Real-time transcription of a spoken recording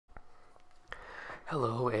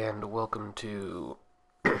Hello and welcome to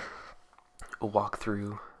a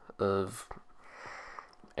walkthrough of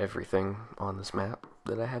everything on this map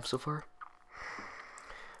that I have so far.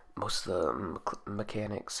 Most of the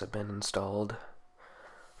mechanics have been installed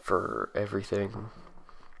for everything.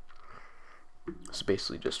 It's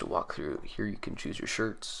basically just a walkthrough. Here you can choose your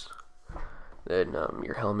shirts, then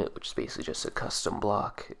your helmet, which is basically just a custom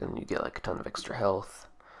block, and you get like a ton of extra health.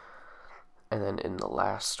 And then in the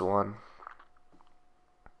last one,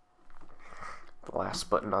 the last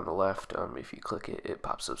button on the left, if you click it, it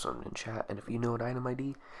pops up something in chat, and if you know an item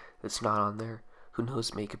ID that's not on there, who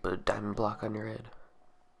knows, make up a diamond block on your head.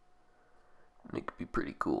 And it could be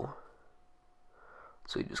pretty cool.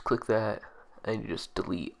 So you just click that, and you just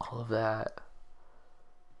delete all of that.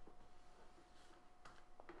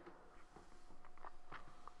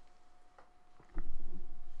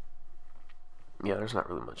 Yeah, there's not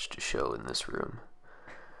really much to show in this room.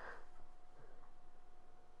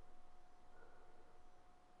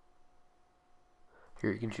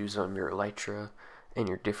 Here you can choose your elytra and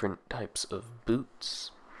your different types of boots.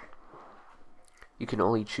 You can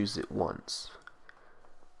only choose it once.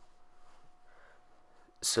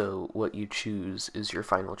 So what you choose is your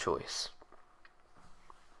final choice.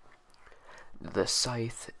 The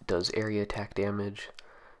scythe does area attack damage.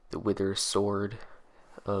 The wither sword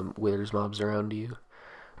withers mobs around you.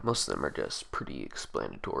 Most of them are just pretty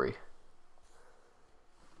explanatory.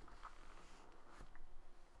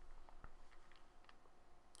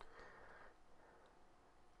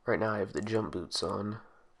 Right now I have the jump boots on,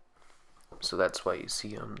 so that's why you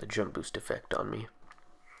see the jump boost effect on me.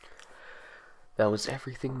 That was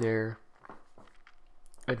everything there.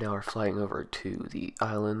 And now we're flying over to the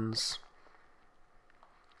islands.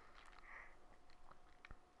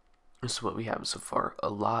 This is what we have so far. A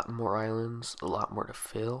lot more islands, a lot more to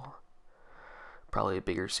fill. Probably a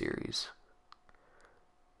bigger series.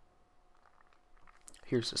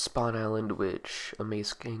 Here's a spawn island, which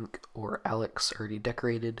Amazeskink or Alex already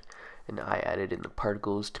decorated, and I added in the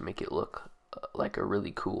particles to make it look like a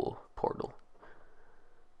really cool portal.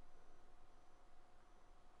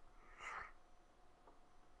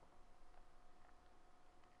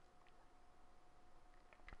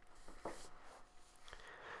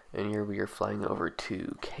 And here we are flying over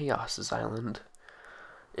to Chaos's island.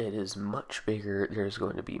 It is much bigger. There's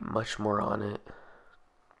going to be much more on it.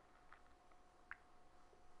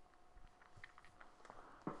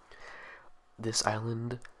 This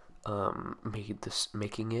island made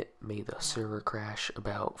the server crash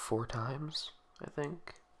about 4 times, I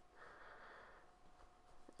think,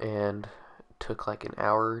 and took like an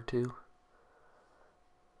hour or two.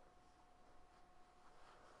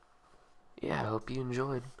 Yeah, I hope you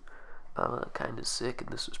enjoyed. I'm kind of sick,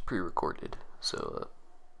 and this was pre-recorded, so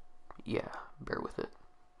yeah, bear with it.